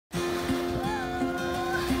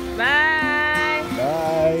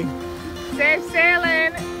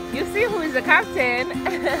the captain.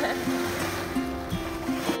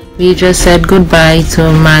 We just said goodbye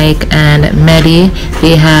to Mike and Maddie.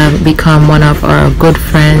 They have become one of our good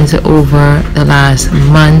friends over the last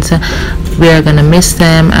month. We are gonna miss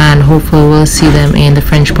them and hopefully we'll see them in the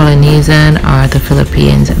French Polynesian or the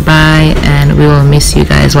Philippines. Bye, and we will miss you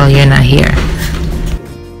guys while you're not here.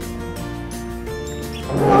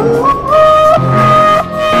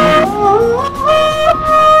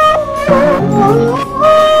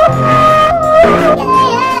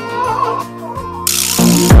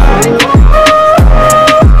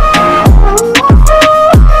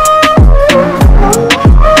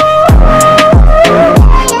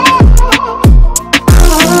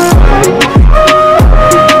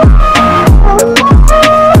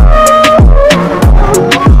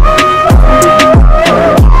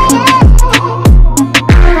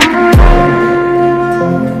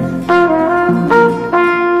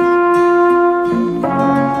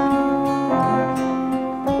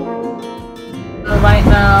 Right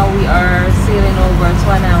now we are sailing over to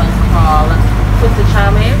an island called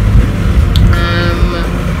Otoque.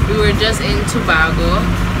 We were just in Tobago,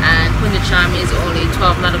 and Otoque is only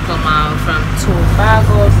 12 nautical miles from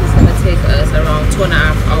Tobago, so it's gonna take us around 2.5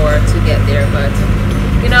 hours to get there. But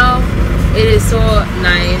you know, it is so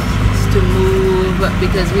nice to move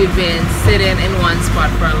because we've been sitting in one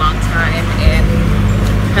spot for a long time in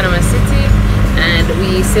Panama City, and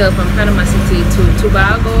we sailed from Panama City to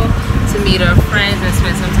Tobago to meet our friends and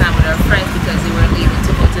spend some time with our friends because they were leaving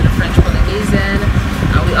to go to the French Polynesian.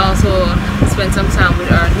 And we also spent some time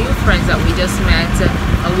with our new friends that we just met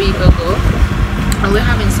a week ago, and we're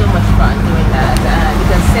having so much fun doing that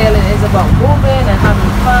because sailing is about moving and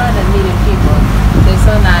having fun and meeting people. It's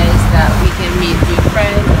so nice that we can meet new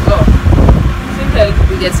friends. Oh, seems like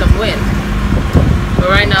we get some wind.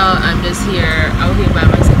 But right now I'm just here out here by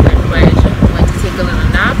myself at the bridge. I went to take a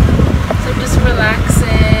little nap, so I'm just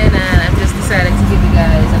relaxing, and I'm just decided to give you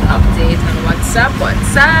guys an update on what's up.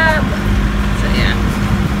 So yeah,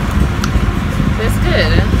 that's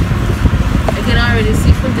good. I can already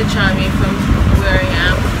see Otoque from where I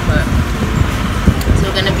am, but so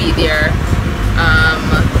we're gonna be there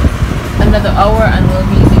another hour and we'll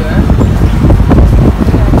be there.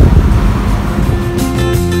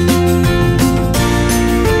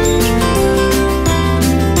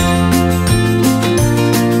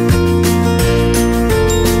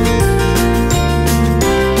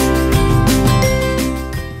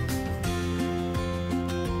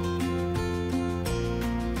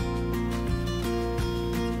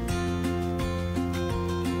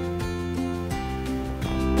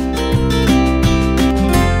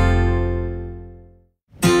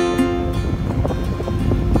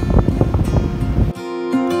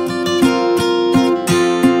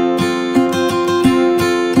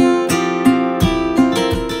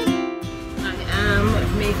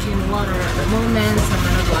 Water at the moment, so I'm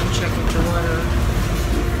gonna go and check if the water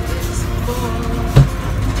is full.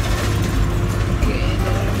 Okay,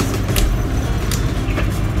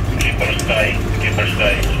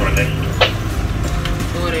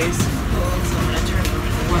 water is full, so I'm gonna turn on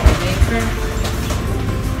the water maker.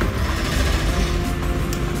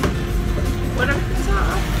 Water is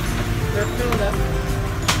off. They're filled up.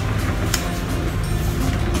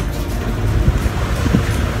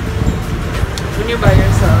 When you're by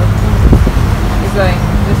yourself, it's like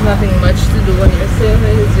there's nothing much to do when you're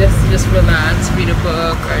sailing. It's just relax, read a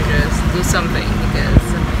book, or just do something, because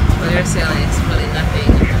when you're sailing it's really nothing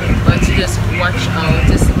but to just watch out,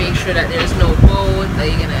 just to make sure that there's no boat that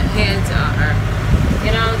you're gonna hit, or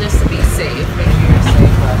you know, just to be safe, make sure you're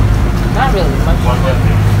safe. But not really much,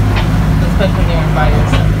 especially when you're by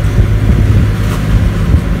yourself.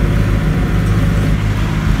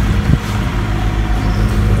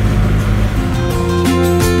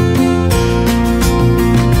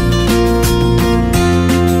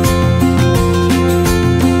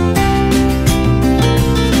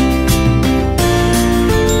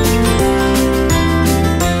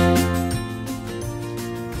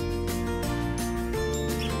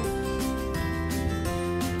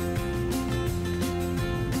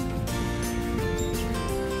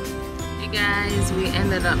 Guys, we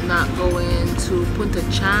ended up not going to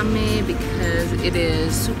Otoque because it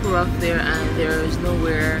is super rough there and there is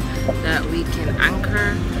nowhere that we can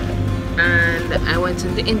anchor. And I went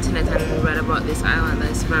on the internet and read about this island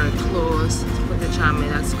that's very close to Otoque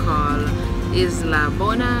that's called Isla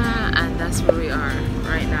Bona, and that's where we are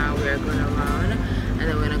right now. We are going around and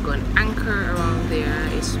then we're gonna go and anchor around there.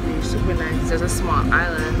 It's really super nice. It's just a small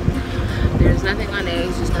island. There's nothing on it.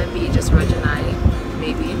 It's just gonna be just Regina,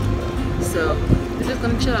 maybe. So we're just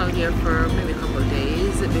gonna chill out here for maybe a couple of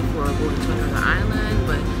days before going to another island.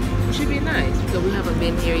 But it should be nice because we haven't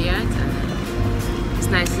been here yet. And it's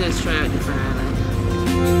nice to just try out different islands.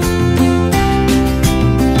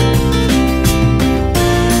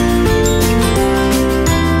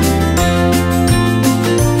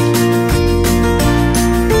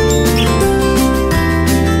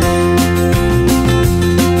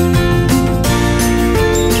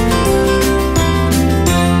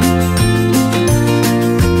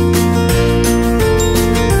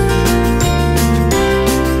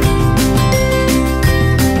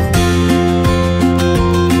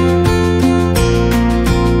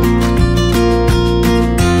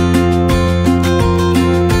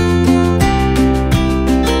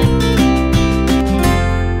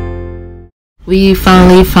 We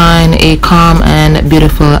finally find a calm and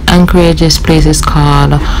beautiful anchorage. This place is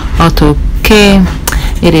called Otoque.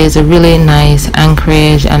 It is a really nice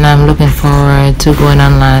anchorage and I'm looking forward to going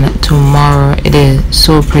on land tomorrow. It is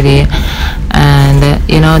so pretty, and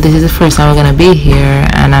you know, this is the first time we're gonna be here,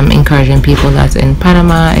 and I'm encouraging people that's in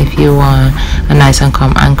Panama, if you want a nice and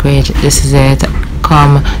calm anchorage, this is it.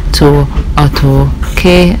 Come to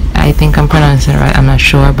Otoque. I think I'm pronouncing it right, I'm not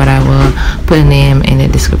sure, but I will put a name in the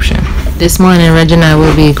description. This morning Reg and I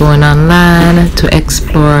will be going on land to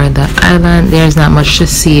explore the island. There's not much to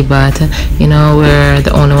see, but you know, we're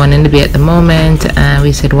the only one in the bay at the moment, and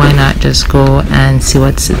we said why not just go and see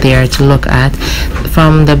what's there to look at.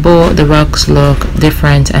 From the boat the rocks look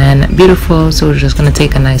different and beautiful, so we're just going to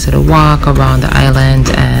take a nice little walk around the island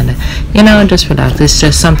and, you know, just relax. It's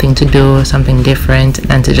just something to do, something different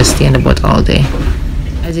than to just stay in the boat all day.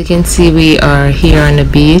 As you can see, we are here on the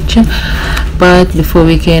beach, but before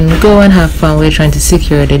we can go and have fun, we're trying to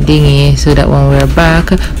secure the dinghy so that when we're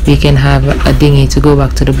back we can have a dinghy to go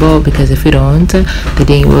back to the boat, because if we don't, the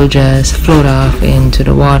dinghy will just float off into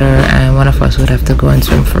the water and one of us would have to go and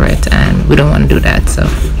swim for it, and we don't want to do that. So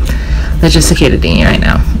let's just secure the dinghy right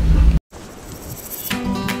now.